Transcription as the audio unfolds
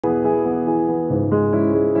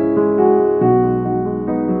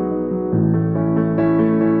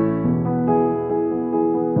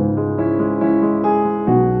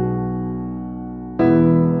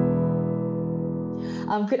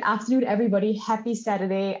afternoon, everybody. Happy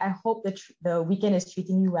Saturday. I hope the weekend is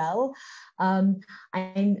treating you well.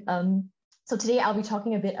 So today I'll be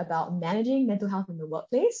talking a bit about managing mental health in the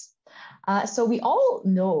workplace. So we all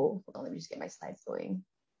know, hold on, let me just get my slides going.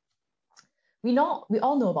 We all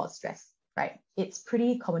know about stress, right? It's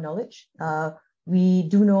pretty common knowledge. We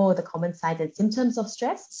do know the common signs and symptoms of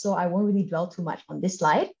stress, so I won't really dwell too much on this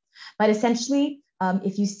slide. But essentially,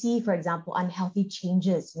 if you see, for example, unhealthy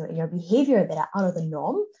changes, in your behavior that are out of the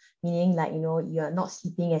norm, meaning like, you're not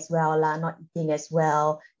sleeping as well, not eating as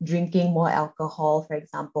well, drinking more alcohol, for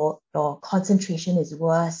example, your concentration is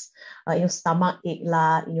worse, stomach ache,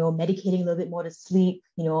 medicating a little bit more to sleep,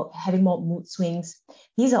 having more mood swings.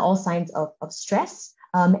 These are all signs of stress.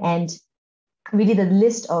 And really the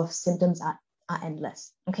list of symptoms are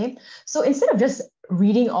endless. Okay. So instead of just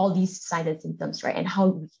reading all these signs and symptoms, right, and how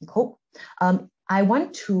we can cope, I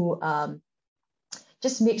want to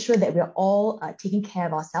just make sure that we're all taking care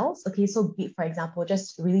of ourselves. Okay, so for example,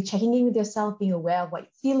 just really checking in with yourself, being aware of what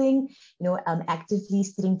you're feeling, actively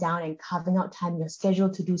sitting down and carving out time in your schedule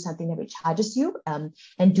to do something that recharges you,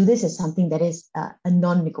 and do this as something that is a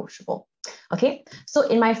non-negotiable. Okay, so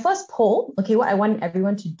in my first poll, okay, what I want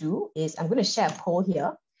everyone to do is I'm going to share a poll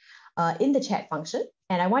here in the chat function,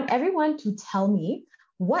 and I want everyone to tell me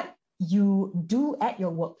what you do at your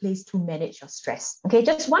workplace to manage your stress. Okay,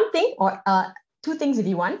 just one thing or two things if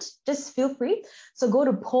you want, just feel free. So go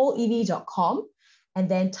to pollev.com and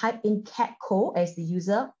then type in Katherine Koh as the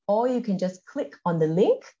user, or you can just click on the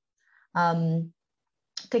link.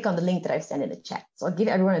 Click on the link that I've sent in the chat. So I'll give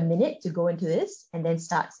everyone a minute to go into this and then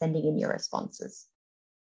start sending in your responses.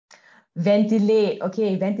 Ventilate.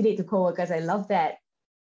 Okay, ventilate to coworkers. I love that.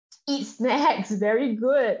 Eat snacks. Very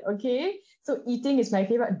good. Okay. So eating is my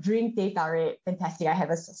favorite. Drink teh tarik. Fantastic. I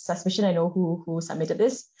have a suspicion I know who submitted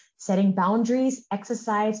this. Setting boundaries,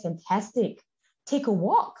 exercise. Fantastic. Take a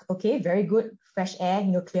walk. Okay. Very good. Fresh air,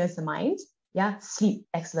 clears the mind. Yeah. Sleep.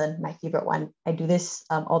 Excellent. My favorite one. I do this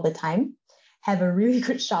all the time. Have a really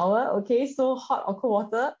good shower. Okay. So hot or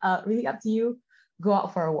cold water, really up to you. Go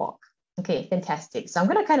out for a walk. Okay. Fantastic. So I'm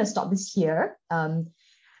going to kind of stop this here.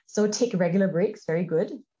 So take regular breaks. Very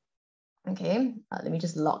good. Okay, let me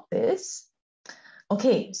just lock this.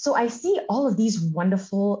 Okay, so I see all of these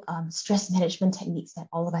wonderful stress management techniques that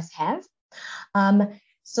all of us have.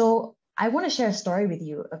 So I want to share a story with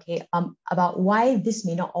you, okay, about why this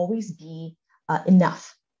may not always be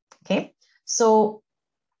enough. Okay, so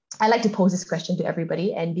I like to pose this question to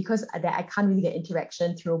everybody, and because I can't really get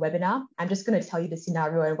interaction through a webinar, I'm just going to tell you the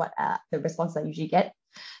scenario and what the response I usually get.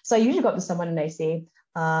 So I usually go up to someone and I say,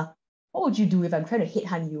 what would you do if I'm trying to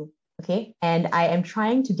headhunt you? Okay, and I am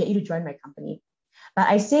trying to get you to join my company. But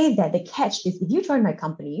I say that the catch is if you join my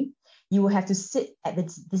company, you will have to sit at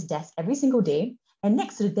this desk every single day. And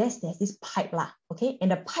next to the desk, there's this pipe, okay? And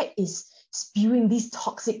the pipe is spewing these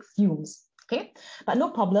toxic fumes, okay? But no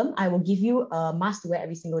problem, I will give you a mask to wear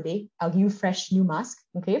every single day. I'll give you a fresh new mask,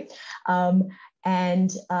 okay? And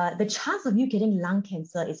the chance of you getting lung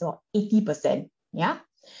cancer is about 80%, yeah?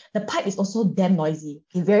 The pipe is also damn noisy,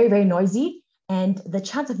 okay? Very, very noisy. And the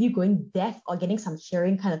chance of you going deaf or getting some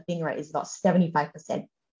hearing kind of thing, right, is about 75%.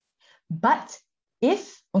 But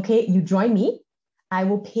if, okay, you join me, I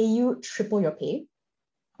will pay you triple your pay.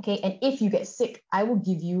 Okay, and if you get sick, I will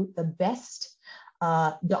give you the best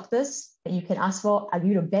doctors that you can ask for. I'll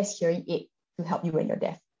give you the best hearing aid to help you when you're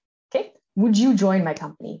deaf. Okay, would you join my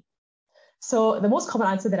company? So the most common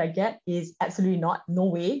answer that I get is absolutely not, no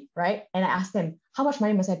way, right? And I ask them, how much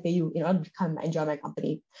money must I pay you in order to come and join my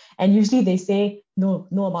company? And usually they say, no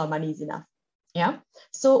amount of money is enough. Yeah.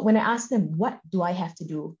 So when I ask them, what do I have to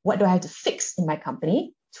do? What do I have to fix in my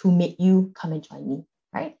company to make you come and join me,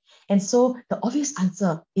 right? And so the obvious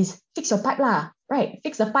answer is fix your pipe lah, right?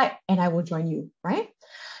 Fix the pipe and I will join you, right?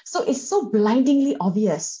 So it's so blindingly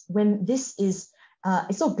obvious when this is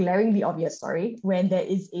it's so glaringly obvious, when there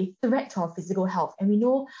is a threat to our physical health. And we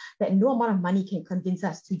know that no amount of money can convince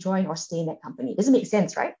us to join or stay in that company. It doesn't make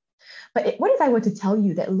sense, right? But what if I were to tell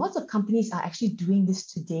you that lots of companies are actually doing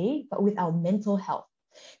this today, but with our mental health?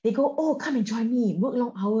 They go, oh, come and join me, work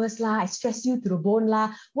long hours lah, I stress you to the bone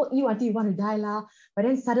lah, work you until you want to die lah. But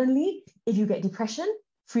then suddenly, if you get depression,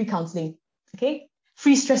 free counseling, okay?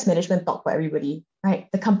 Free stress management talk for everybody, right?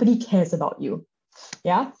 The company cares about you.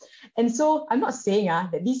 Yeah. And so I'm not saying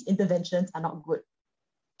that these interventions are not good.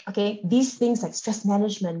 Okay. These things like stress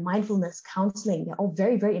management, mindfulness, counseling, they're all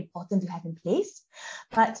very, very important to have in place.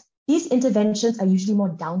 But these interventions are usually more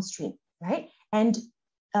downstream, right? And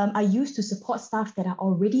are used to support staff that are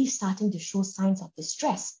already starting to show signs of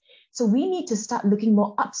distress. So we need to start looking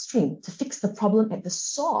more upstream to fix the problem at the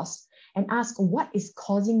source and ask, what is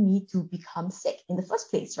causing me to become sick in the first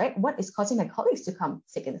place, right? What is causing my colleagues to come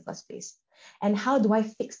sick in the first place? And how do I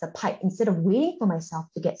fix the pipe instead of waiting for myself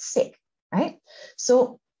to get sick, right?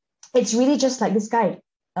 So it's really just like this guy,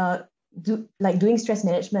 doing stress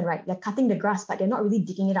management, right? They're cutting the grass, but they're not really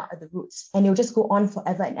digging it out at the roots. And it'll just go on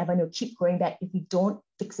forever and ever, and it'll keep growing back if we don't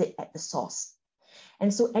fix it at the source.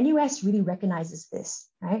 And so NUS really recognizes this,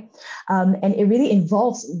 right? And it really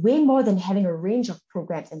involves way more than having a range of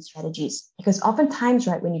programs and strategies. Because oftentimes,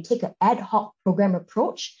 right, when you take an ad hoc program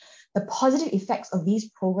approach, the positive effects of these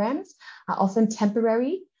programs are often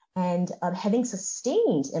temporary, and having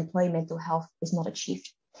sustained employee mental health is not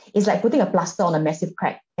achieved. It's like putting a plaster on a massive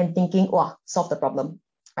crack and thinking, oh, solve the problem,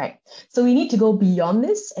 right? So we need to go beyond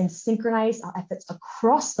this and synchronize our efforts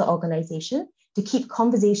across the organization to keep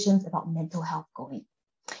conversations about mental health going.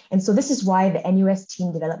 And so this is why the NUS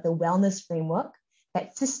team developed the wellness framework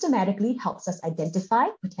that systematically helps us identify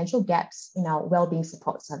potential gaps in our well-being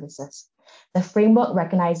support services. The framework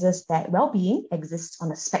recognizes that well-being exists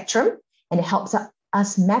on a spectrum, and it helps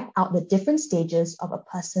us map out the different stages of a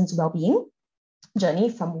person's well-being journey,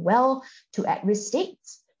 from well to at-risk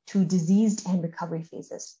states to diseased and recovery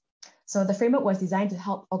phases. So the framework was designed to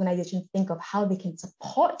help organizations think of how they can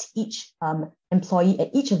support each employee at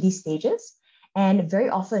each of these stages. And very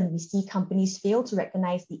often we see companies fail to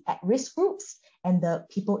recognize the at-risk groups and the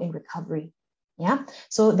people in recovery. Yeah.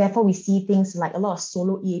 So therefore we see things like a lot of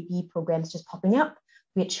solo EAP programs just popping up,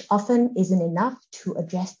 which often isn't enough to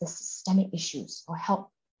address the systemic issues or help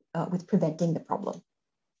with preventing the problem.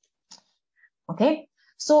 Okay.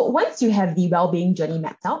 So once you have the well-being journey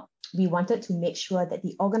mapped out, we wanted to make sure that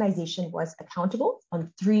the organization was accountable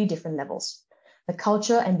on 3 different levels. The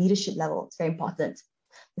culture and leadership level is very important.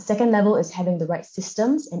 The second level is having the right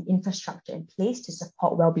systems and infrastructure in place to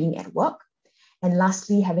support well-being at work. And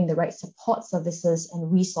lastly, having the right support services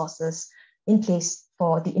and resources in place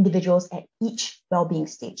for the individuals at each well-being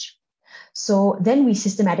stage. So then we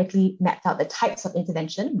systematically mapped out the types of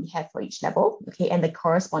intervention we have for each level, okay, and the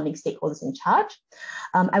corresponding stakeholders in charge.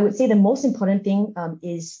 I would say the most important thing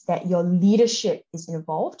is that your leadership is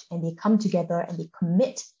involved and they come together and they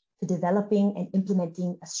commit to developing and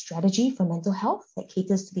implementing a strategy for mental health that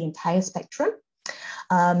caters to the entire spectrum.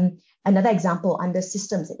 Another example under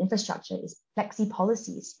systems and infrastructure is flexi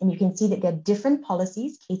policies. And you can see that there are different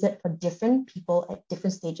policies catered for different people at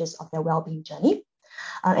different stages of their well-being journey.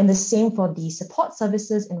 And the same for the support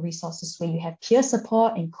services and resources, where you have peer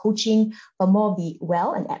support and coaching for more of the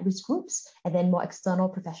well and at-risk groups, and then more external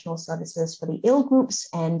professional services for the ill groups,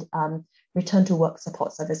 and return to work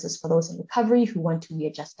support services for those in recovery who want to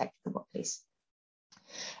readjust back to the workplace.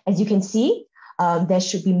 As you can see, there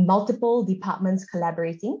should be multiple departments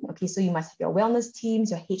collaborating. Okay, so you must have your wellness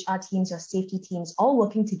teams, your HR teams, your safety teams, all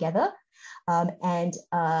working together.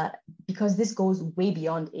 Because this goes way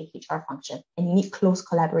beyond a HR function, and you need close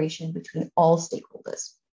collaboration between all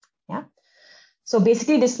stakeholders. Yeah. So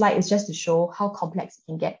basically this slide is just to show how complex it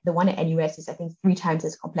can get. The one at NUS is, I think, 3 times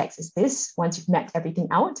as complex as this once you've mapped everything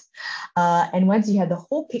out. And once you have the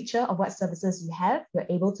whole picture of what services you have, you're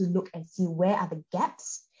able to look and see where are the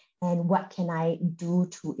gaps and what can I do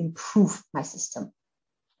to improve my system,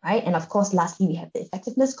 right? And of course, lastly, we have the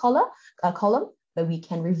effectiveness column where we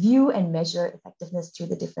can review and measure effectiveness through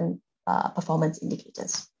the different performance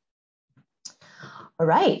indicators. All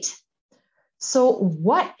right. So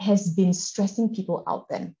what has been stressing people out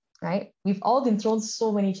then, right? We've all been thrown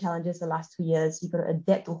so many challenges the last 2 years. You've got to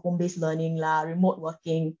adapt to home-based learning, remote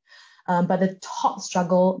working. But the top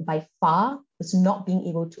struggle by far was not being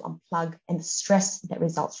able to unplug and the stress that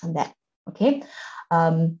results from that, okay?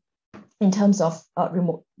 In terms of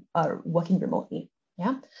working remotely.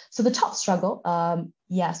 Yeah. So the top struggle,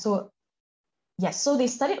 so they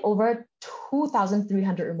studied over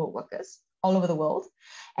 2,300 remote workers all over the world.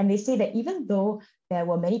 And they say that even though there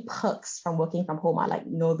were many perks from working from home, like,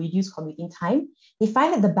 reduced commuting time, they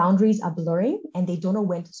find that the boundaries are blurring and they don't know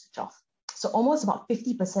when to switch off. So almost about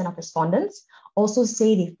 50% of respondents also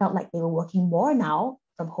say they felt like they were working more now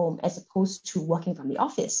from home as opposed to working from the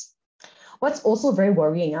office. What's also very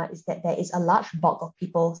worrying is that there is a large bulk of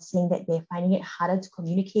people saying that they're finding it harder to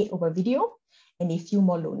communicate over video and they feel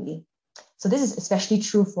more lonely. So this is especially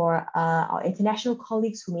true for our international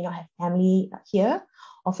colleagues who may not have family here,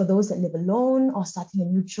 or for those that live alone or starting a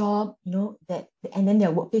new job, and then their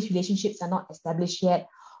workplace relationships are not established yet,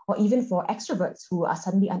 or even for extroverts who are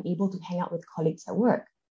suddenly unable to hang out with colleagues at work.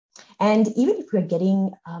 And even if we're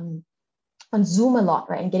getting on Zoom a lot,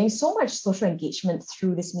 right, and getting so much social engagement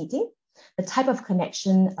through this meeting, the type of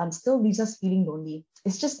connection still leaves us feeling lonely.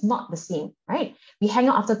 It's just not the same, right? We hang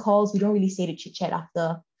out after calls, we don't really stay to chit chat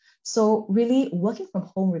after. So really working from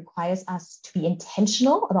home requires us to be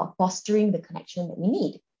intentional about fostering the connection that we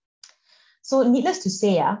need. So needless to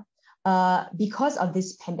say, because of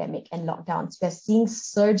this pandemic and lockdowns, we're seeing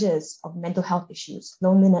surges of mental health issues,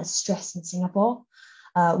 loneliness, stress in Singapore.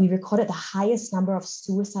 We recorded the highest number of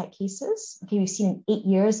suicide cases, we've seen in 8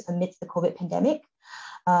 years amidst the COVID pandemic.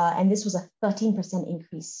 And this was a 13%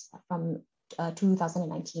 increase from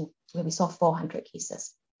 2019, where we saw 400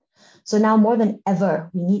 cases. So now more than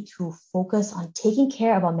ever, we need to focus on taking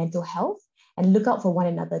care of our mental health and look out for one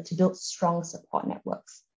another to build strong support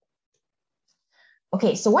networks.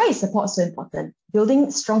 Okay, so why is support so important?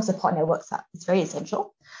 Building strong support networks is very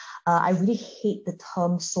essential. I really hate the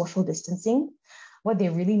term social distancing. What they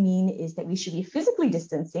really mean is that we should be physically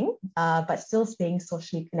distancing, but still staying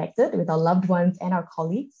socially connected with our loved ones and our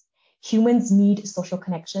colleagues. Humans need social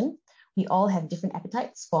connection. We all have different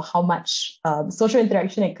appetites for how much social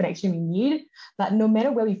interaction and connection we need, but no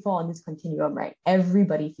matter where we fall on this continuum, right,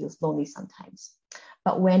 everybody feels lonely sometimes.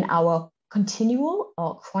 But when our continual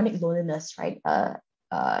or chronic loneliness, right,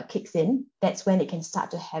 kicks in, that's when it can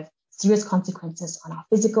start to have serious consequences on our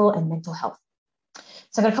physical and mental health.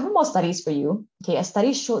 So I've got a couple more studies for you. Okay, a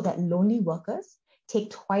study showed that lonely workers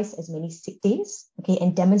take twice as many sick days, okay,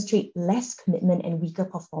 and demonstrate less commitment and weaker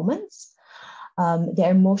performance. Their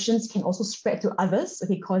emotions can also spread to others,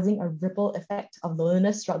 okay, causing a ripple effect of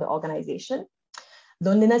loneliness throughout the organization.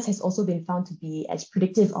 Loneliness has also been found to be as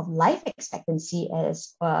predictive of life expectancy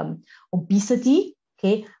as obesity,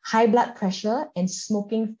 okay, high blood pressure, and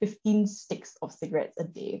smoking 15 sticks of cigarettes a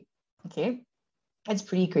day. Okay, that's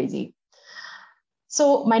pretty crazy.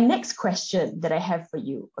 So my next question that I have for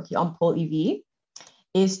you, okay, on Poll EV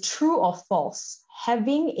is true or false?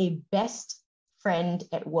 Having a best friend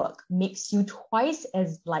at work makes you twice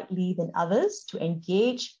as likely than others to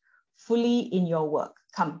engage fully in your work.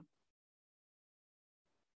 Come.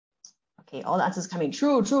 Okay, all the answers coming.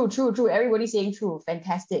 True, true, true, true. Everybody's saying true.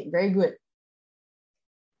 Fantastic. Very good.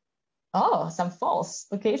 Oh, some false.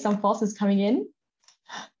 Okay, some false is coming in.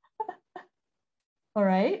 All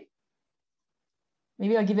right.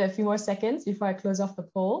 Maybe I'll give it a few more seconds before I close off the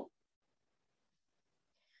poll.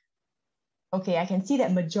 Okay, I can see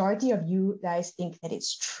that majority of you guys think that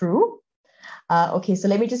it's true. Okay, so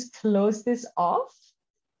let me just close this off.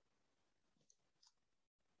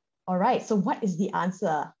 All right, so what is the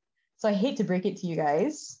answer? So I hate to break it to you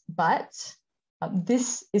guys, but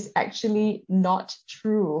this is actually not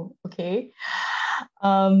true, okay?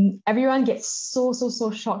 Everyone gets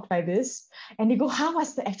so shocked by this, and they go, how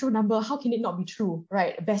was the actual number? How can it not be true,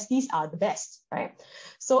 right? Besties are the best, right?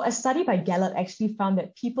 So a study by Gallup actually found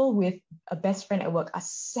that people with a best friend at work are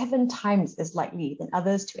 7 times as likely than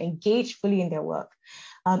others to engage fully in their work,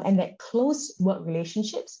 and that close work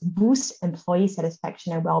relationships boost employee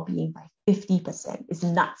satisfaction and well-being by 50%. It's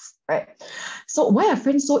nuts, right? So why are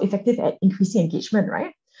friends so effective at increasing engagement,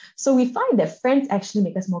 right? So we find that friends actually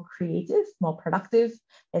make us more creative, more productive,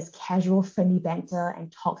 as casual, friendly banter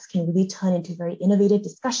and talks can really turn into very innovative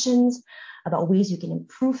discussions about ways you can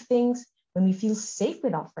improve things. When we feel safe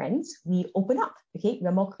with our friends, we open up, okay?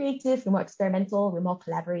 We're more creative, we're more experimental, we're more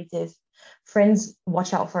collaborative. Friends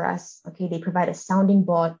watch out for us, okay? They provide a sounding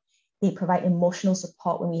board, they provide emotional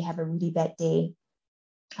support when we have a really bad day.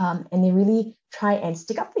 And they really try and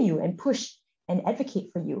stick up for you and push and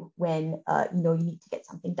advocate for you when you need to get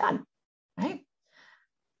something done, right?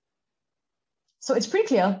 So it's pretty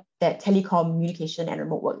clear that telecommunication and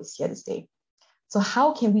remote work is here to stay. So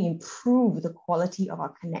how can we improve the quality of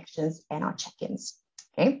our connections and our check-ins?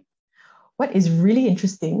 Okay. What is really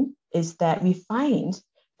interesting is that we find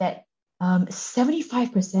that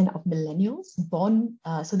 75% of millennials born,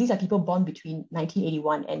 so these are people born between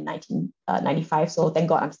 1981 and 1995, so thank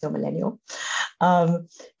God I'm still millennial.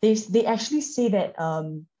 They actually say that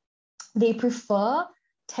they prefer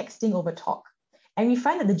texting over talk. And we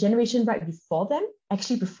find that the generation right before them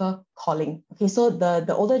actually prefer calling. Okay, so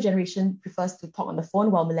the older generation prefers to talk on the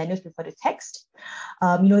phone while millennials prefer to text.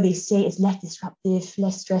 They say it's less disruptive,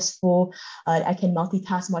 less stressful. I can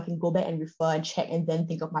multitask more, I can go back and refer and check and then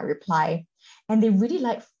think of my reply. And they really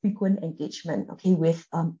like frequent engagement, okay, with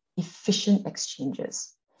efficient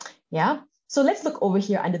exchanges. Yeah. So let's look over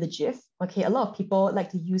here under the GIF. Okay, a lot of people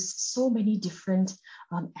like to use so many different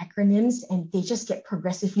acronyms and they just get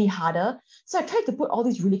progressively harder. So I tried to put all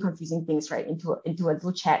these really confusing things right into a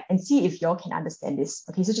little chat and see if y'all can understand this.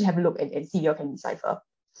 Okay, so just have a look and see if y'all can decipher.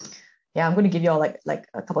 Yeah, I'm going to give y'all like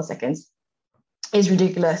a couple of seconds. It's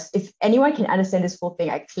ridiculous. If anyone can understand this whole thing,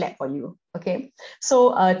 I clap for you. Okay,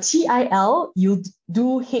 so TIL, you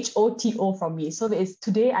do HOTO from me. So it's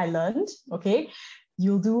today I learned, okay?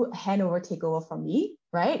 you'll do handover takeover from me,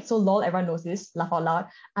 right? So lol, everyone knows this, laugh out loud.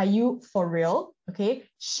 Are you for real? Okay,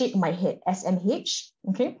 shake my head, SMH,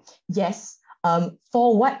 okay? Yes,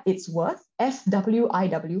 for what it's worth,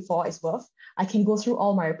 FWIW, for what it's worth, I can go through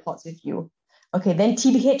all my reports with you. Okay, then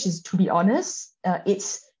TBH is to be honest,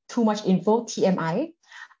 it's too much info, TMI.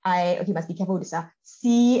 Okay, must be careful with this,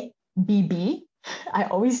 CBB, I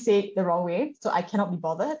always say it the wrong way, so I cannot be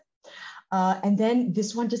bothered. And then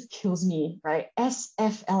this one just kills me, right?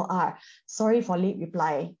 SFLR, sorry for late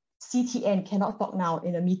reply. CTN, cannot talk now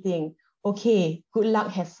in a meeting. Okay, good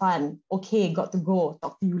luck, have fun. Okay, got to go,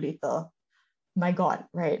 talk to you later. My God,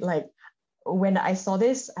 right? Like when I saw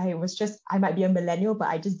this, I might be a millennial, but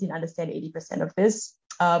I just didn't understand 80% of this.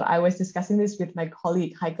 I was discussing this with my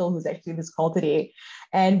colleague, Heikel, who's actually in this call today.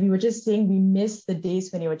 And we were just saying we miss the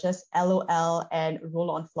days when it was just LOL and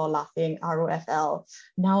roll on floor laughing, ROFL.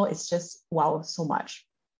 Now it's just, wow, so much,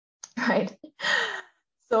 right?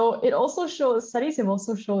 So it also shows, studies have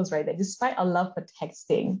also shows, right, that despite our love for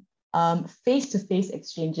texting, face-to-face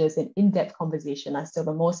exchanges and in-depth conversation are still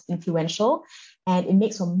the most influential, and it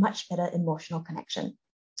makes for much better emotional connection.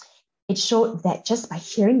 It showed that just by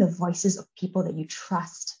hearing the voices of people that you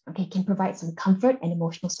trust, okay, can provide some comfort and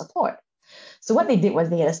emotional support. So what they did was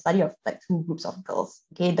they had a study of like 2 groups of girls.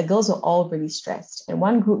 Okay, the girls were all really stressed. In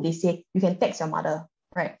one group, they say, you can text your mother,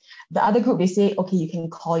 right? The other group, they say, okay, you can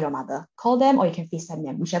call your mother. Call them or you can FaceTime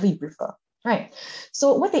them, whichever you prefer, right?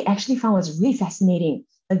 So what they actually found was really fascinating.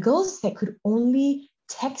 The girls that could only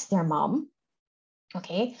text their mom,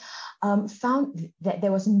 okay, found that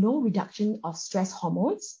there was no reduction of stress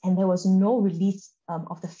hormones and there was no release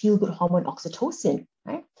of the feel-good hormone oxytocin,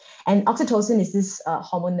 right? And oxytocin is this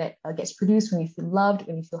hormone that gets produced when you feel loved,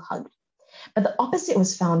 when you feel hugged. But the opposite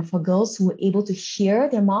was found for girls who were able to hear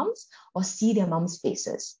their moms or see their moms'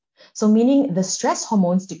 faces. So meaning the stress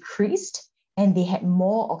hormones decreased and they had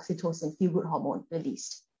more oxytocin, feel-good hormone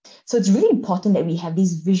released. So it's really important that we have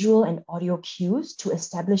these visual and audio cues to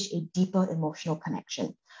establish a deeper emotional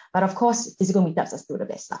connection. But of course, physical meetups are still the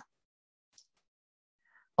best.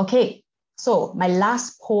 Okay, so my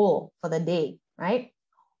last poll for the day, right?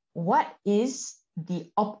 What is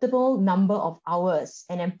the optimal number of hours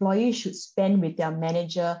an employee should spend with their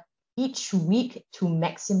manager each week to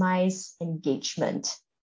maximize engagement?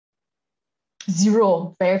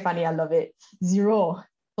 0, very funny, I love it. 0,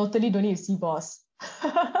 totally don't need to see boss.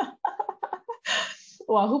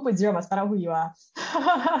 Wow, who put 0 must find out who you are.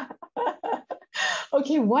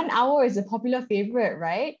 Okay, 1 hour is a popular favorite,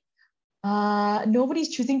 right? Nobody's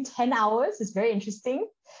choosing 10 hours. It's very interesting.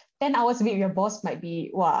 10 hours a week, your boss might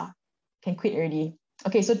be, wow, can quit already.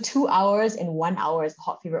 Okay, so 2 hours and 1 hour is a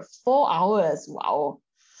hot favorite. 4 hours, wow.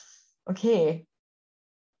 Okay.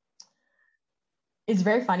 It's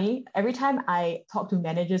very funny. Every time I talk to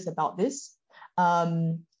managers about this,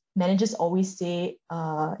 managers always say,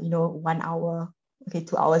 1 hour, okay,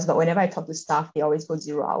 2 hours. But whenever I talk to staff, they always go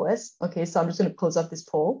 0 hours. Okay, so I'm just going to close off this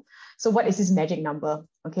poll. So what is this magic number?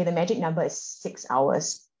 Okay, the magic number is 6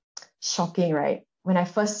 hours. Shocking, right? When I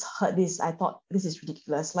first heard this, I thought this is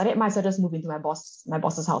ridiculous. Like that, might as well just move into my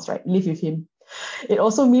boss's house, right? Live with him. It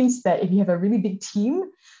also means that if you have a really big team,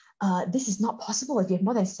 this is not possible. If you have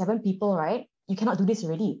more than 7 people, right? You cannot do this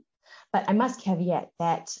already. But I must caveat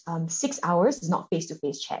that 6 hours is not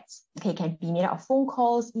face-to-face chats. Okay, it can be made out of phone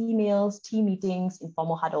calls, emails, team meetings,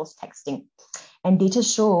 informal huddles, texting. And data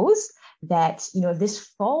shows that this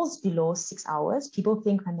falls below 6 hours. People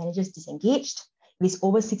think my manager is disengaged. If it's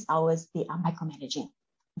over 6 hours, they are micromanaging.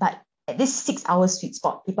 But at this 6 hours sweet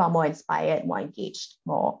spot, people are more inspired, more engaged,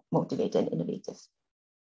 more motivated, and innovative.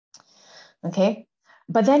 Okay,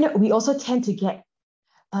 but then we also tend to get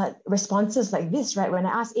responses like this, right? When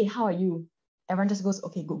I ask, hey, how are you? Everyone just goes,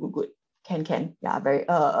 okay, good. Can. Yeah, very,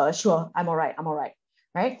 sure, I'm all right,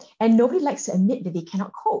 right? And nobody likes to admit that they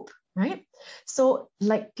cannot cope, right? So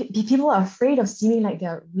like people are afraid of seeming like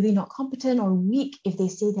they're really not competent or weak if they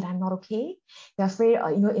say that I'm not okay. They're afraid,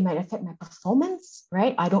 it might affect my performance,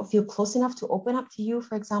 right? I don't feel close enough to open up to you,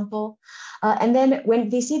 for example. And then when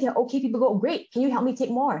they say they're okay, people go, great, can you help me take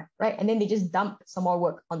more, right? And then they just dump some more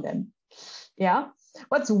work on them. Yeah.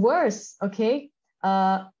 What's worse, okay?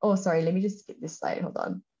 Sorry, let me just skip this slide, hold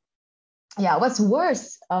on. Yeah, what's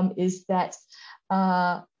worse is that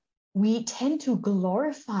we tend to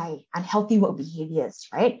glorify unhealthy work behaviors,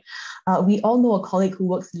 right? We all know a colleague who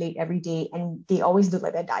works late every day and they always look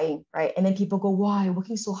like they're dying, right? And then people go, wow, you're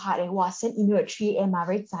working so hard, and wow, send email at 3 a.m,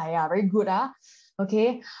 very good,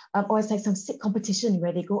 okay? Or it's like some sick competition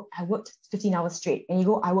where they go, I worked 15 hours straight, and you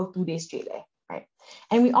go, I worked 2 days straight, right?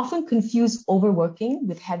 And we often confuse overworking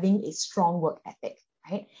with having a strong work ethic,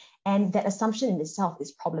 right? And that assumption in itself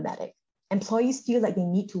is problematic. Employees feel like they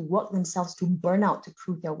need to work themselves to burnout to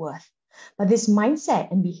prove their worth. But this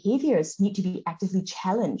mindset and behaviors need to be actively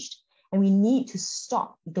challenged, and we need to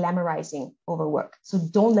stop glamorizing overwork. So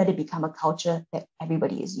don't let it become a culture that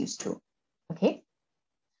everybody is used to. Okay?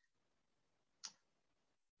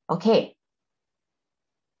 Okay.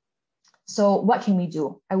 So what can we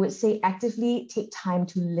do? I would say actively take time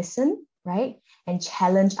to listen, right? And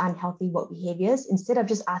challenge unhealthy work behaviors. Instead of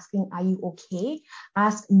just asking, are you okay?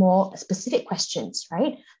 Ask more specific questions,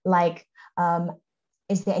 right? Like,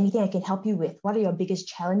 is there anything I can help you with? What are your biggest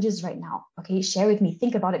challenges right now? Okay, share with me.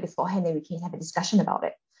 Think about it beforehand, and we can have a discussion about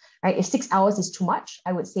it. Right? If 6 hours is too much,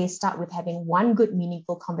 I would say start with having one good,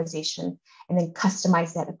 meaningful conversation, and then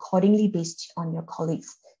customize that accordingly based on your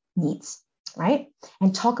colleagues' needs. Right?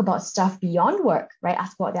 And talk about stuff beyond work. Right?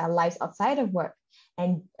 Ask about their lives outside of work,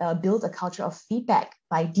 and build a culture of feedback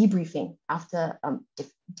by debriefing after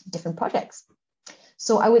different projects.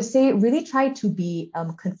 So I would say really try to be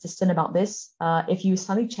consistent about this. If you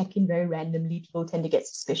suddenly check in very randomly, people tend to get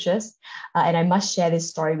suspicious. And I must share this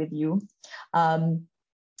story with you.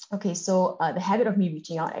 Okay, so the habit of me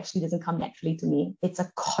reaching out actually doesn't come naturally to me. It's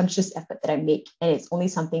a conscious effort that I make, and it's only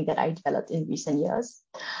something that I developed in recent years.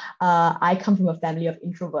 I come from a family of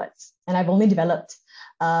introverts, and I've only developed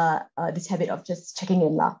this habit of just checking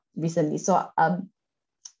in recently. So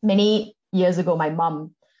many years ago, my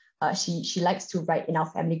mom, she likes to write in our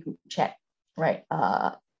family group chat, right?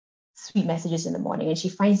 Sweet messages in the morning, and she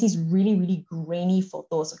finds these really, really grainy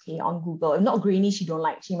photos, okay, on Google. If not grainy, she don't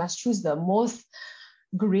like. She must choose the most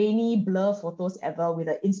grainy blur photos ever with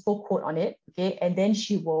an inspo quote on it, okay? And then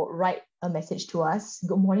she will write a message to us.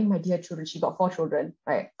 Good morning, my dear children. She got 4 children,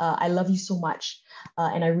 right? I love you so much.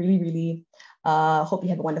 And I really, really hope you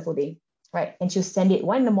have a wonderful day, right? And she'll send it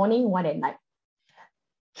 1 in the morning, 1 at night.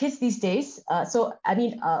 Kids these days,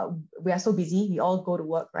 we are so busy. We all go to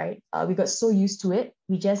work, right? We got so used to it.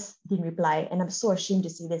 We just didn't reply. And I'm so ashamed to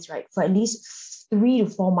say this, right? For at least 3 to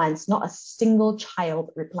 4 months, not a single child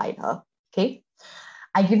replied her, okay?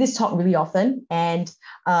 I give this talk really often, and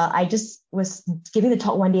I just was giving the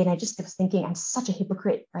talk one day, and I just was thinking, I'm such a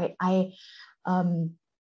hypocrite, right? I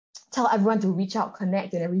tell everyone to reach out,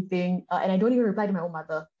 connect, and everything, and I don't even reply to my own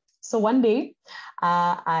mother. So one day,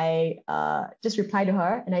 I just reply to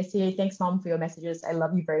her, and I say, thanks, Mom, for your messages. I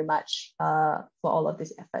love you very much for all of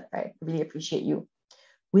this effort, right? I really appreciate you.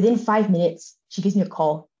 Within 5 minutes, she gives me a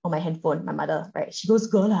call on my handphone, my mother, right? She goes,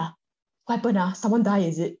 girl, what happened? Someone died,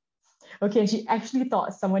 is it? Okay, and she actually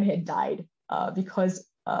thought someone had died because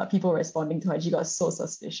people were responding to her. She got so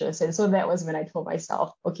suspicious. And so that was when I told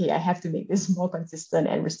myself, okay, I have to make this more consistent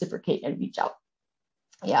and reciprocate and reach out.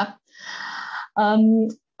 Yeah.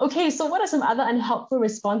 Okay, so what are some other unhelpful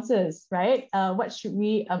responses, right? What should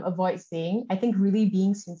we avoid saying? I think really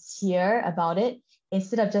being sincere about it,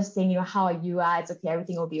 instead of just saying, how are you? It's okay,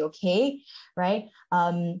 everything will be okay, right?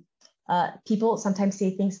 People sometimes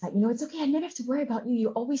say things like, it's okay, I never have to worry about you. You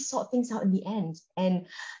always sort things out in the end. And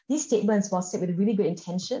these statements, while said with really good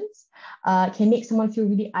intentions, can make someone feel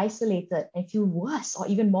really isolated and feel worse or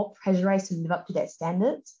even more pressurized to live up to that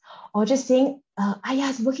standards. Or just saying,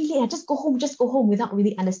 it's working late, just go home without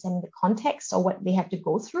really understanding the context or what they have to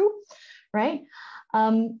go through, right?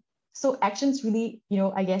 So actions really,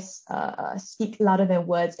 speak louder than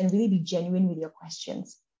words, and really be genuine with your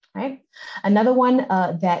questions. Right. Another one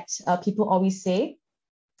that people always say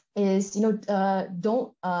is,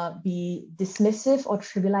 don't be dismissive or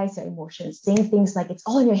trivialize your emotions. Saying things like, it's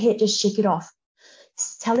all in your head, just shake it off.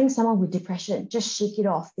 Telling someone with depression, just shake it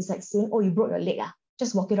off. It's like saying, oh, you broke your leg.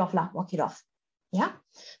 Just walk it off, walk it off. Yeah.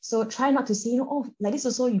 So try not to say, like this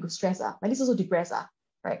also you go stress, like this also depress,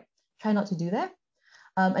 right? Try not to do that.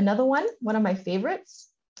 Another one of my favorites,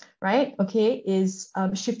 right? Okay, is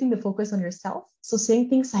shifting the focus on yourself. So saying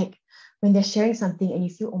things like, when they're sharing something and you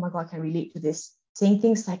feel, oh my God, I can relate to this. Saying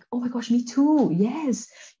things like, oh my gosh, me too. Yes.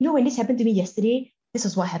 When this happened to me yesterday, this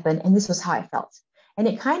was what happened and this was how I felt. And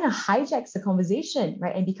it kind of hijacks the conversation,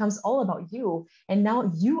 right? And becomes all about you. And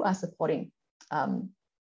now you are supporting them,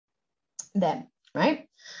 right?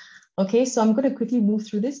 Okay, so I'm going to quickly move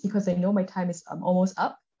through this because I know my time is almost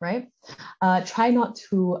up. Right? Try not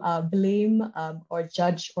to blame or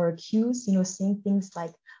judge or accuse, saying things like,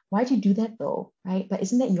 why'd you do that though, right? But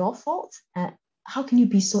isn't that your fault? How can you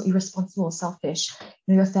be so irresponsible or selfish?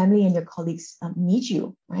 Your family and your colleagues need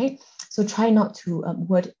you, right? So try not to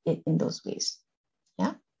word it in those ways,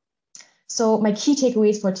 yeah? So my key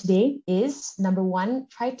takeaways for today is, number 1,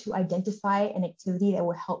 try to identify an activity that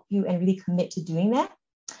will help you and really commit to doing that.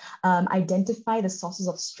 Identify the sources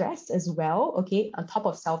of stress as well, okay, on top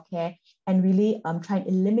of self-care, and really try and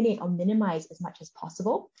eliminate or minimize as much as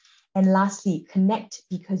possible. And lastly, connect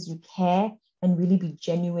because you care, and really be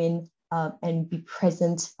genuine and be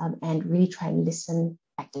present and really try and listen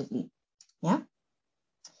actively. Yeah.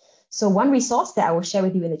 So one resource that I will share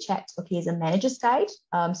with you in the chat, okay, is a manager's guide.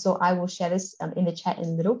 So I will share this in the chat in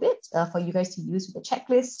a little bit for you guys to use with the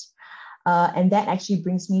checklist. And that actually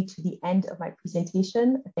brings me to the end of my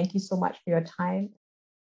presentation. Thank you so much for your time.